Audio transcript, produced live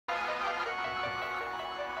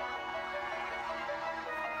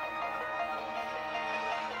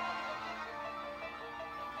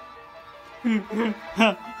I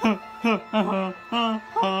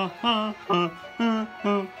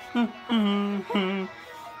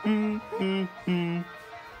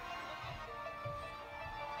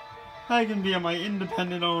can be on my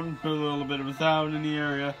independent own for a little bit without any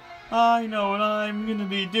area. I know what I'm gonna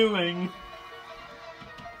be doing.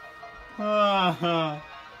 I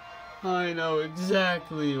know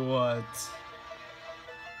exactly what.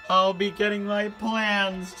 I'll be getting my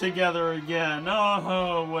plans together again.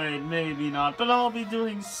 Oh, wait, maybe not, but I'll be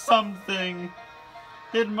doing something.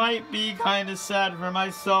 It might be kind of sad for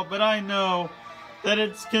myself, but I know that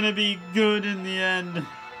it's gonna be good in the end.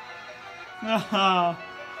 Well,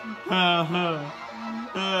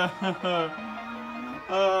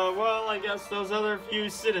 I guess those other few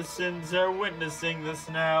citizens are witnessing this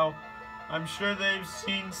now. I'm sure they've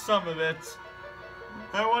seen some of it.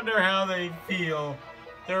 I wonder how they feel.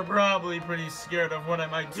 They're probably pretty scared of what I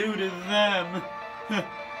might do to them.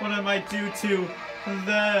 What I might do to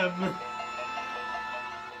them.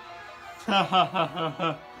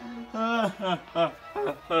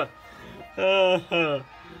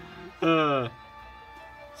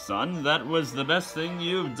 Son, that was the best thing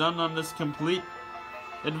you've done on this complete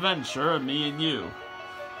adventure of me and you.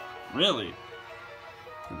 Really?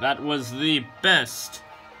 That was the best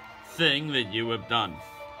thing that you have done.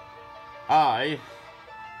 I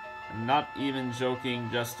am not even joking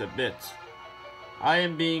just a bit. I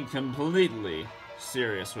am being completely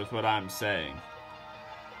serious with what I'm saying.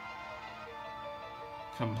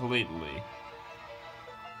 Completely.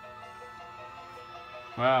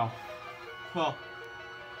 Wow. Well,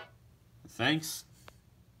 thanks,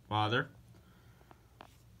 Father.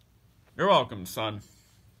 You're welcome, son.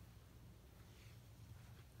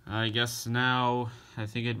 I guess now, I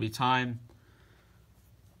think it'd be time.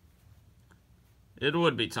 It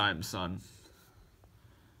would be time, son.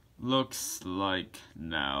 Looks like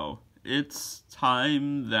now it's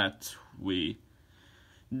time that we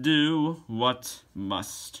do what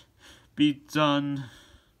must be done.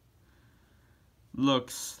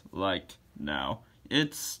 Looks like now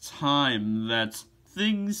it's time that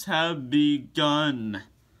things have begun,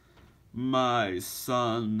 my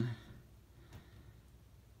son.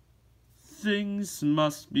 Things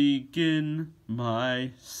must begin,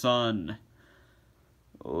 my son.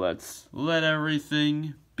 Let's let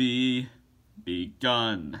everything be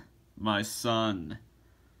begun, my son.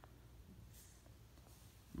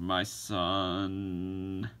 My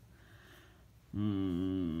son.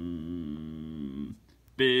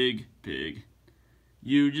 Big Pig,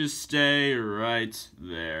 you just stay right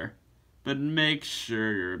there, but make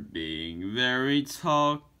sure you're being very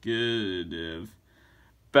talkative.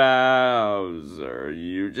 Bowser,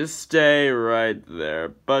 you just stay right there,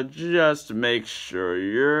 but just make sure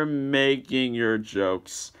you're making your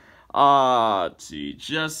jokes. Auntie,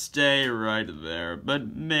 just stay right there,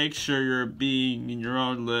 but make sure you're being your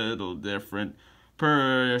own little different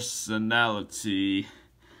personality.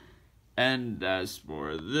 And as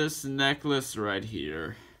for this necklace right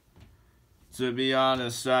here, to be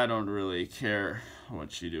honest, I don't really care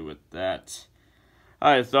what you do with that.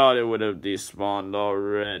 I thought it would have despawned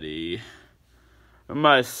already.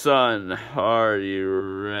 My son, are you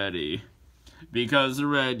ready? Because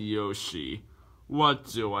Red Yoshi,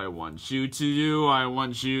 what do I want you to do? I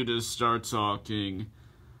want you to start talking.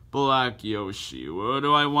 Black Yoshi, what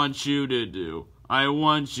do I want you to do? I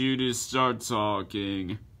want you to start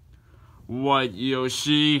talking. White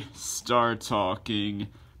Yoshi, start talking.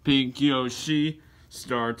 Pink Yoshi,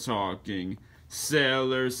 start talking.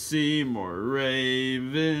 Sailor Seymour,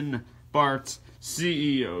 Raven, Bart,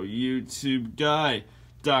 CEO, YouTube Guy,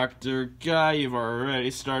 Dr. Guy, you've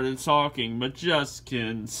already started talking, but just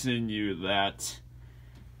continue that.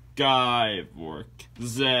 Guy, Vork,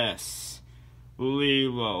 Zess,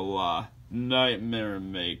 Leela, Nightmare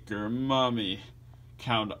Maker, Mummy,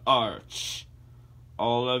 Count Arch,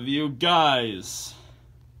 all of you guys,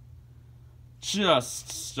 just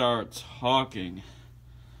start talking.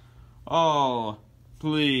 Oh,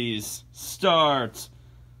 please start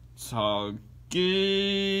talking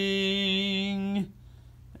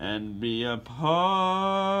and be a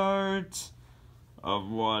part of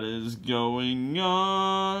what is going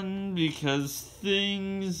on, because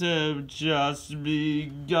things have just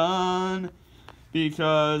begun.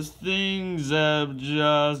 Because things have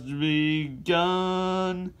just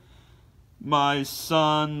begun. My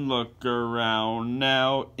son, look around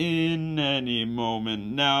now. In any moment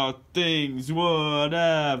now, things would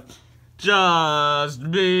have just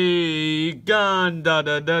begun. Da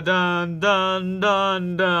da da dun dun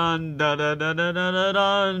dun dun da da da da da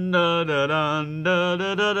dun da da dun da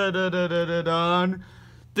da da da da da da dun.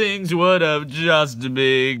 things would have just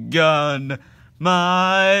begun.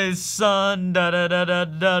 My son, da da da da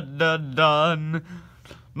da da done.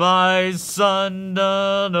 My son,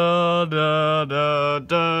 da da da da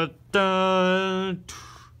da da.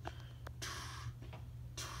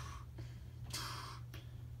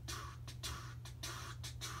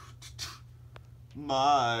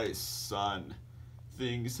 My son,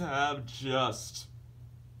 things have just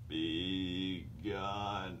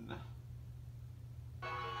begun.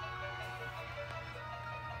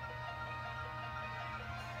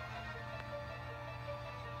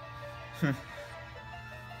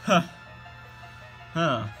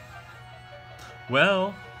 Huh.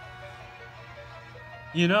 Well,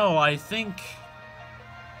 you know, I think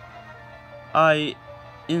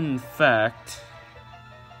in fact,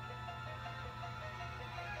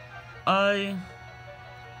 I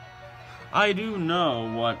do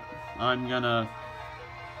know what I'm gonna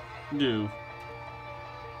do.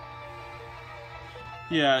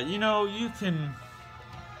 Yeah, you know, you can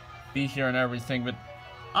be here and everything, but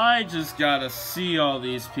I just gotta see all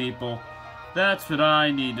these people. That's what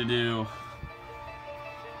I need to do.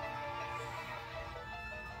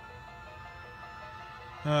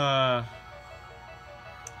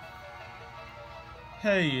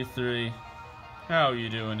 Hey, you three. How are you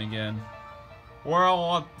doing again?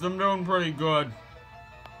 Well, I'm doing pretty good.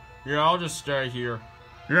 Yeah, I'll just stay here.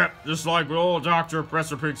 Yep, just like what old Dr.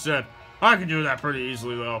 Professor Pig said. I can do that pretty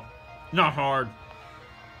easily, though. Not hard.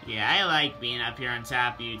 Yeah, I like being up here on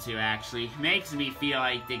top of you two, actually. Makes me feel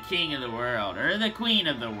like the king of the world, or the queen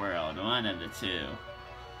of the world, one of the two.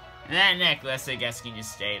 And that necklace, I guess, can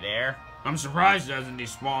just stay there. I'm surprised it hasn't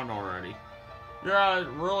despawned already. Yeah, it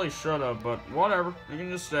really should have, but whatever. It can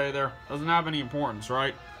just stay there. Doesn't have any importance,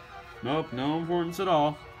 right? Nope, no importance at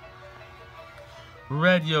all.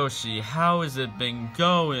 Red Yoshi, how has it been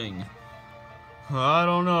going? I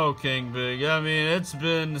don't know, King Big. I mean, it's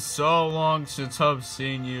been so long since I've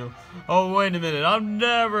seen you. Oh, wait a minute. I've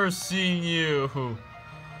never seen you.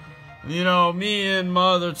 You know, me and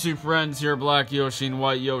my other two friends here, Black Yoshi and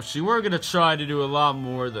White Yoshi, we're gonna try to do a lot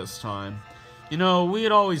more this time. You know, we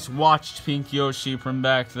had always watched Pink Yoshi from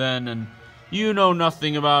back then, and you know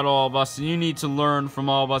nothing about all of us, and you need to learn from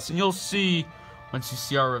all of us, and you'll see once you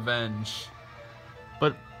see our revenge.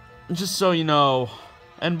 But, just so you know,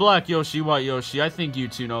 and Black Yoshi, White Yoshi, I think you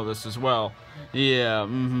two know this as well. Yeah,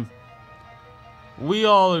 we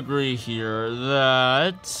all agree here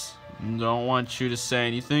that, don't want you to say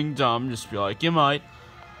anything dumb, just feel like you might,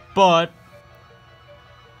 but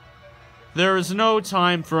there is no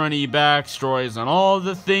time for any backstories on all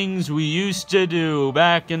the things we used to do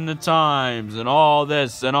back in the times, and all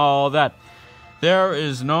this and all that. There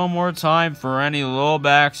is no more time for any little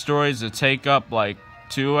backstories that take up like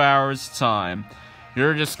 2 hours time.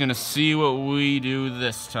 You're just gonna see what we do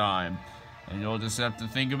this time, and you'll just have to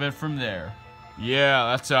think of it from there. Yeah,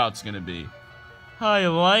 that's how it's gonna be. I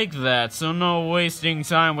like that, so no wasting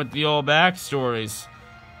time with the old backstories.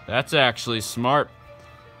 That's actually smart.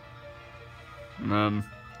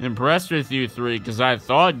 Impressed with you three, because I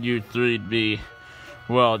thought you three'd be,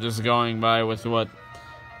 well, just going by with what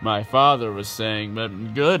my father was saying,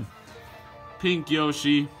 but good. Pink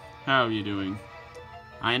Yoshi, how are you doing?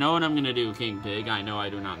 I know what I'm gonna do, King Pig. I know I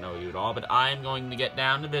do not know you at all, but I'm going to get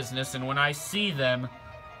down to business, and when I see them,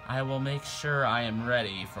 I will make sure I am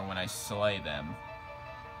ready for when I slay them.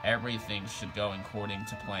 Everything should go according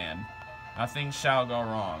to plan. Nothing shall go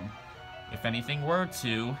wrong. If anything were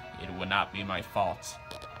to, it would not be my fault.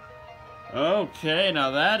 Okay,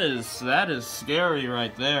 now that is scary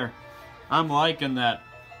right there. I'm liking that.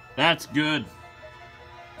 That's good.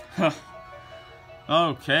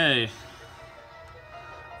 Okay.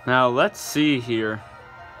 Now let's see here.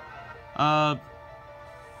 Yeah,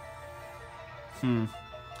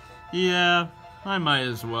 I might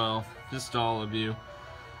as well. Just all of you.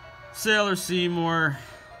 Sailor Seymour.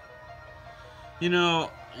 You know,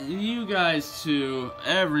 you guys too,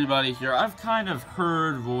 everybody here, I've kind of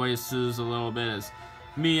heard voices a little bit as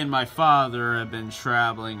me and my father have been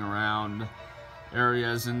traveling around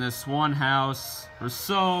areas in this one house for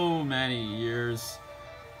so many years.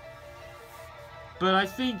 But I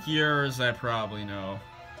think yours I probably know.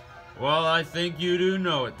 Well, I think you do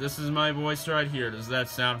know it. This is my voice right here. Does that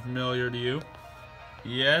sound familiar to you?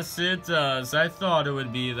 Yes, it does. I thought it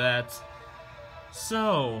would be that.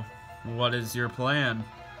 So, what is your plan?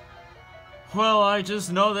 Well, I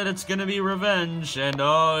just know that it's gonna be revenge, and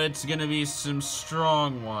oh, it's gonna be some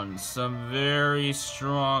strong ones, some very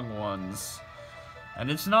strong ones. And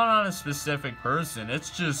it's not on a specific person, it's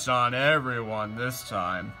just on everyone this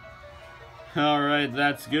time. Alright,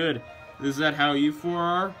 that's good. Is that how you four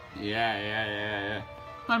are? Yeah.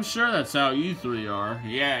 I'm sure that's how you three are.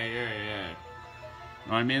 Yeah.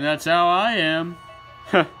 I mean, that's how I am.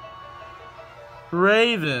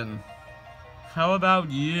 Raven, how about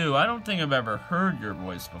you? I don't think I've ever heard your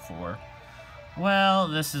voice before. Well,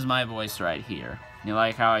 this is my voice right here. You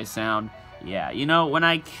like how I sound? Yeah, you know, when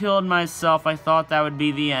I killed myself, I thought that would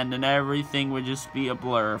be the end and everything would just be a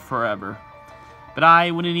blur forever. But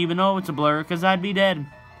I wouldn't even know it's a blur because I'd be dead.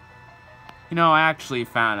 You know, I actually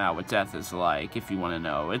found out what death is like, if you want to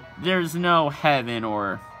know. There's no heaven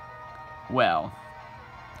or, well,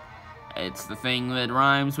 it's the thing that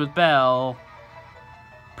rhymes with bell.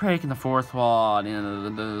 Breaking the fourth wall, you know,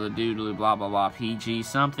 the doodle blah blah blah, PG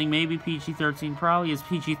something, maybe PG-13, probably is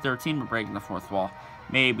PG-13, but breaking the fourth wall.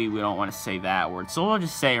 Maybe we don't want to say that word, so we'll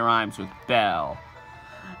just say it rhymes with bell.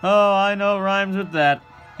 Oh, I know rhymes with that.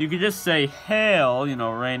 You could just say hail, you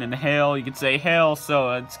know, rain and hail. You could say hail,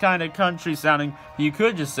 so it's kind of country sounding. You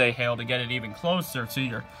could just say hail to get it even closer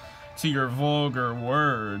to your vulgar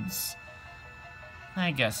words.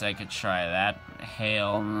 I guess I could try that.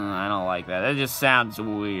 Hail, I don't like that. It just sounds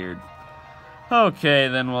weird. Okay,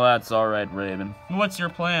 then, well, that's alright, Raven. What's your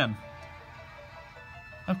plan?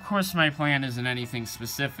 Of course, my plan isn't anything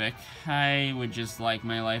specific. I would just like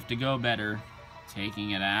my life to go better.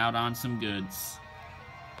 Taking it out on some goods.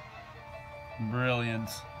 Brilliant.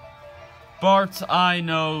 Bart, I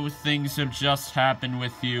know things have just happened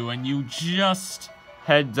with you, and you just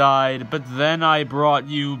had died, but then I brought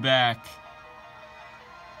you back.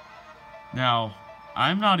 Now,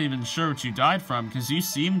 I'm not even sure what you died from, because you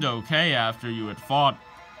seemed okay after you had fought,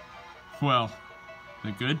 well,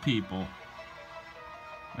 the good people.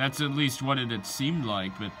 That's at least what it had seemed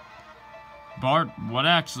like, but Bart, what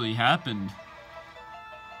actually happened?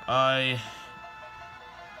 I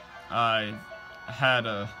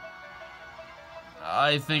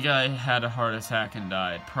think I had a heart attack and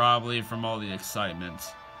died, probably from all the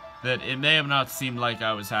excitement. That it may have not seemed like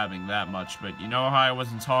I was having that much, but you know how I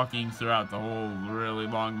wasn't talking throughout the whole really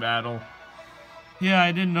long battle? Yeah,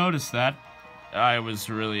 I didn't notice that. I was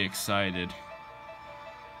really excited.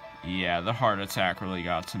 Yeah, the heart attack really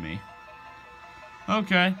got to me.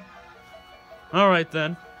 Okay. Alright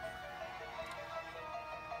then.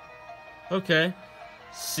 Okay.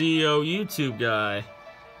 CEO YouTube guy.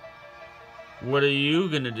 What are you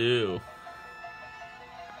gonna do?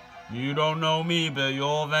 You don't know me, but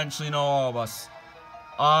you'll eventually know all of us.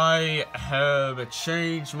 I have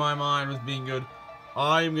changed my mind with being good.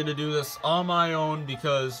 I'm gonna do this on my own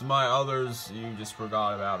because my others you just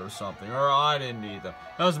forgot about or something. Or I didn't need them.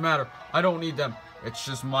 Doesn't matter. I don't need them. It's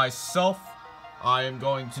just myself. I am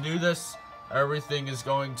going to do this. Everything is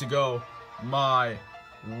going to go my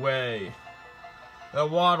way. The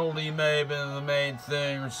Waddle Dee may have been the main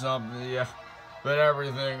thing or something, yeah. But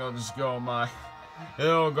everything will just go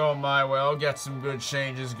it'll go my way. I'll get some good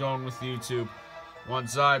changes going with YouTube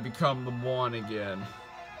once I become the one again.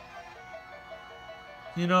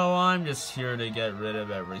 You know, I'm just here to get rid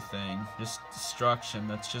of everything. Just destruction.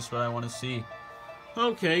 That's just what I want to see.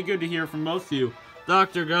 Okay, good to hear from both of you.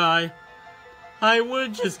 Dr. Guy, I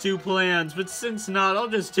would just do plans, but since not, I'll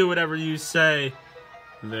just do whatever you say.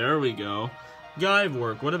 There we go.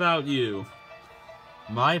 Guyvork, what about you?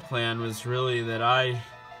 My plan was really that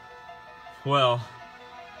well,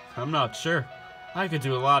 I'm not sure. I could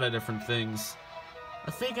do a lot of different things.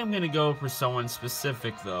 I think I'm gonna go for someone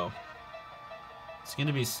specific, though. It's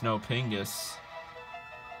gonna be Snowpingus.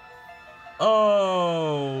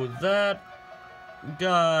 Oh, that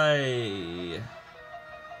guy.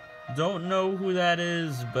 Don't know who that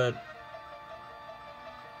is, but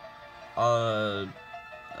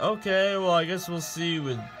okay, well, I guess we'll see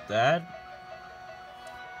with that.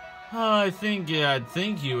 I think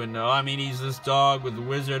you would know. I mean, he's this dog with a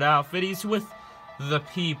wizard outfit. He's with the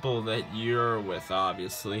people that you're with,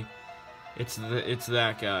 obviously. It's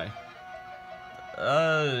that guy.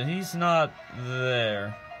 He's not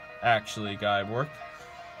there, actually, Guyvork.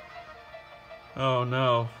 Oh,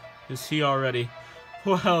 no. Is he already?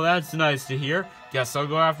 Well, that's nice to hear. Guess I'll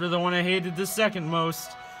go after the one I hated the second most.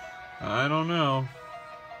 I don't know.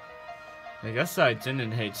 I guess I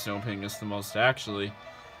didn't hate Snowpingus the most, actually.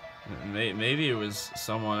 Maybe it was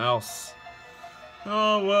someone else.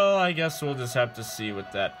 Oh, well, I guess we'll just have to see with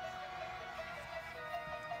that.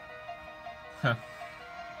 Huh.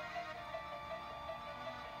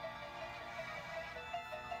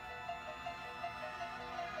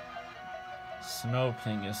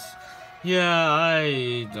 Snowpingus. Yeah,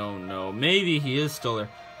 I don't know. Maybe he is still there.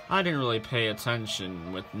 I didn't really pay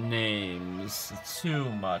attention with names too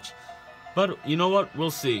much. But, you know what?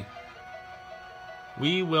 We'll see.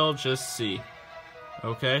 We will just see.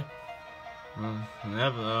 Okay?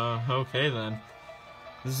 Okay then.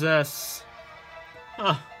 Zess.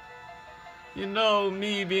 Huh. You know,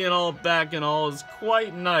 me being all back and all is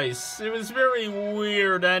quite nice. It was very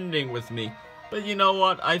weird ending with me. But you know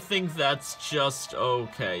what? I think that's just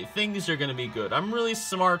okay. Things are gonna be good. I'm really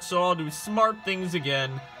smart, so I'll do smart things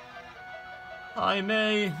again. I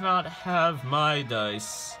may not have my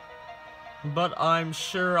dice, but I'm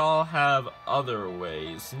sure I'll have other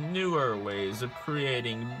ways, newer ways of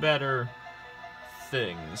creating better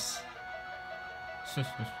things.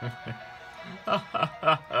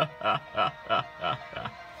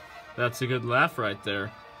 That's a good laugh right there.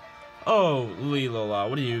 Oh, Leela,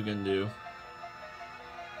 what are you gonna do?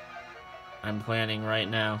 I'm planning right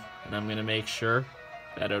now, and I'm gonna make sure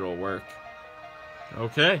that it'll work.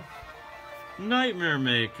 Okay. Nightmare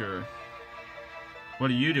Maker. What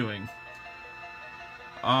are you doing?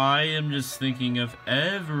 I am just thinking of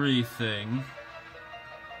everything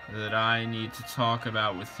that I need to talk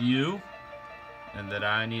about with you, and that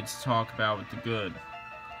I need to talk about with the good.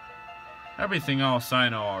 Everything else I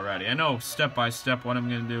know already. I know step by step what I'm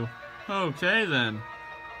gonna do. Okay then.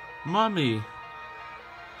 Mummy,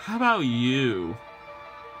 how about you?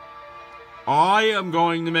 I am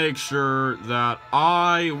going to make sure that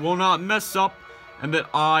I will not mess up, and that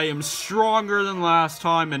I am stronger than last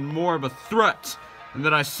time and more of a threat, and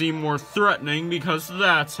that I seem more threatening because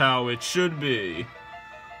that's how it should be.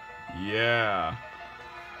 Yeah.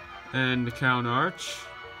 And Count Arch,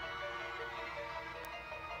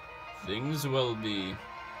 things will be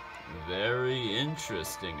very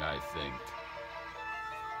interesting, I think.